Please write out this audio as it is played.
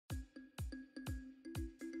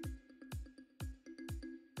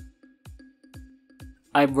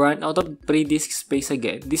I've run out of pre-disc space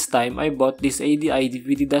again. This time, I bought this ADI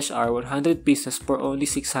DVD+R 100 pieces for only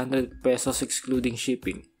 600 pesos excluding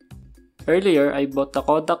shipping. Earlier, I bought the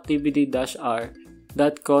Kodak DVD+R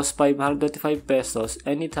that cost 525 pesos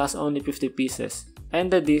and it has only 50 pieces,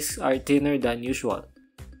 and the discs are thinner than usual.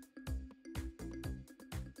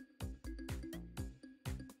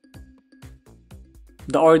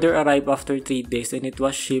 The order arrived after 3 days and it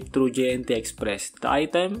was shipped through JNT Express. The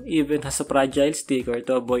item even has a fragile sticker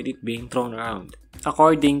to avoid it being thrown around.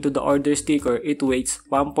 According to the order sticker, it weighs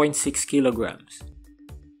 1.6 kilograms.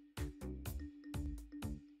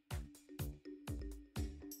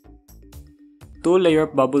 Two-layer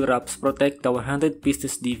bubble wraps protect the 100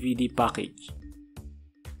 pieces DVD package.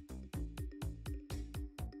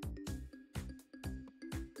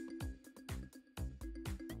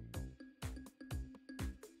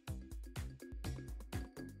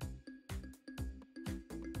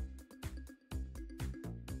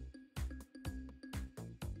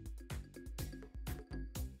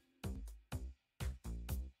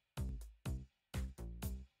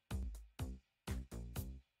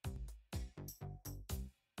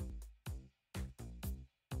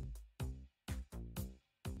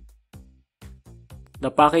 The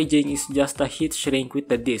packaging is just a heat shrink with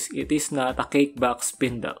the disc. It is not a cake back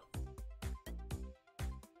spindle.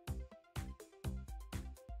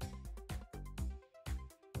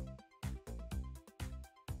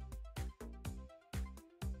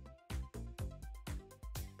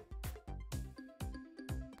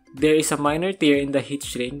 There is a minor tear in the heat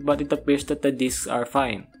shrink, but it appears that the discs are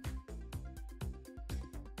fine.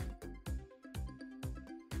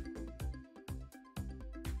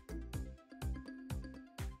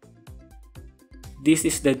 This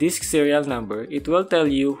is the disc serial number. It will tell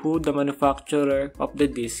you who the manufacturer of the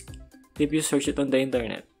disc if you search it on the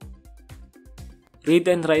internet. Read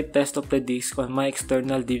and write test of the disc on my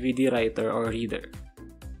external DVD writer or reader.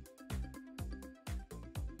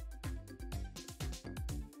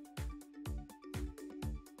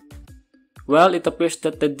 Well, it appears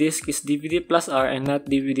that the disc is DVD+R and not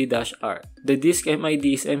DVD-R. The disc MID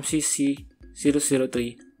is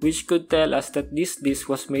MCC003, which could tell us that this disc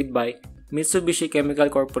was made by Mitsubishi Chemical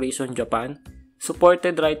Corporation, Japan.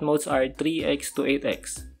 Supported write modes are 3x to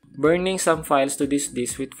 8x, burning some files to this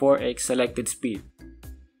disk with 4x selected speed.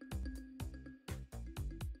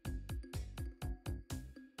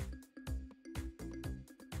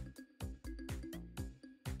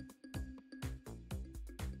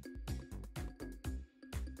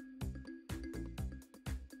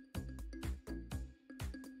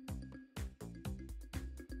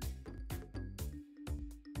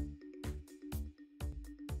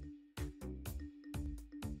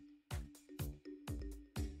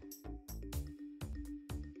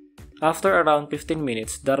 After around 15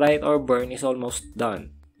 minutes, the write or burn is almost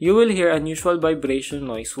done. You will hear unusual vibration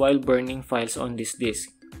noise while burning files on this disk.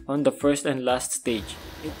 On the first and last stage,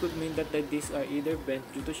 it could mean that the disks are either bent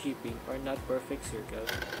due to shipping or not perfect circle,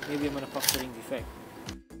 maybe a manufacturing defect.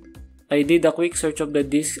 I did a quick search of the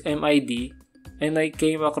disk MID and I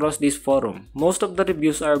came across this forum. Most of the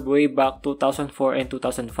reviews are way back 2004 and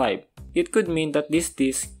 2005. It could mean that this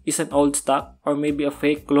disk is an old stock or maybe a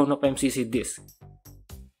fake clone of MCC disk.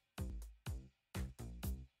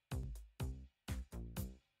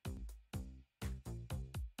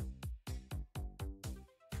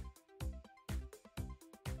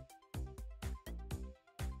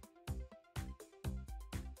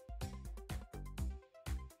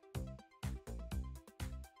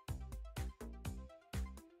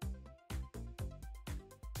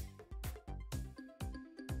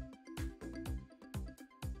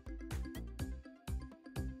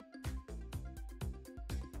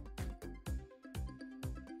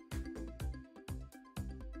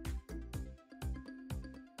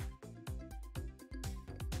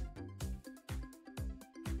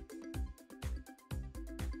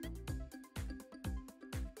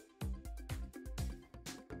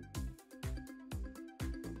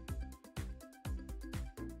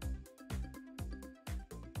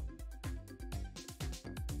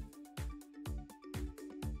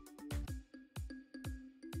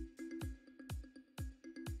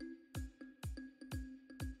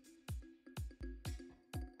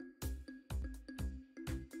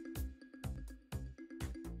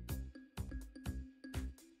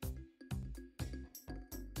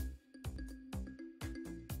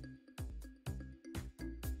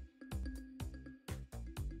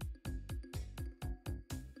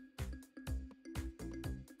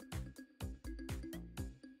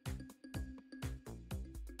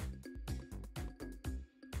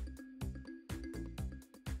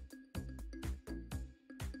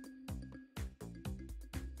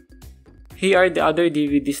 Here are the other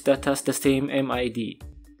DVDs that has the same MID.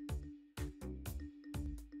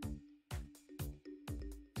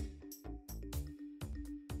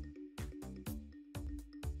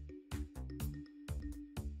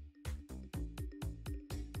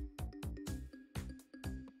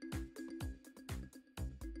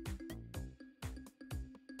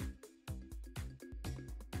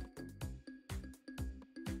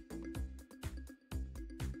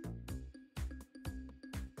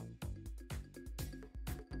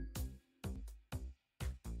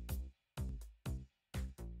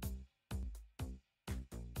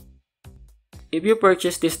 If you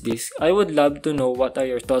purchase this disc, I would love to know what are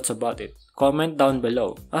your thoughts about it. Comment down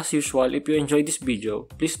below. As usual, if you enjoyed this video,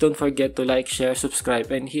 please don't forget to like, share, subscribe,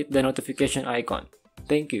 and hit the notification icon.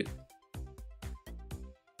 Thank you.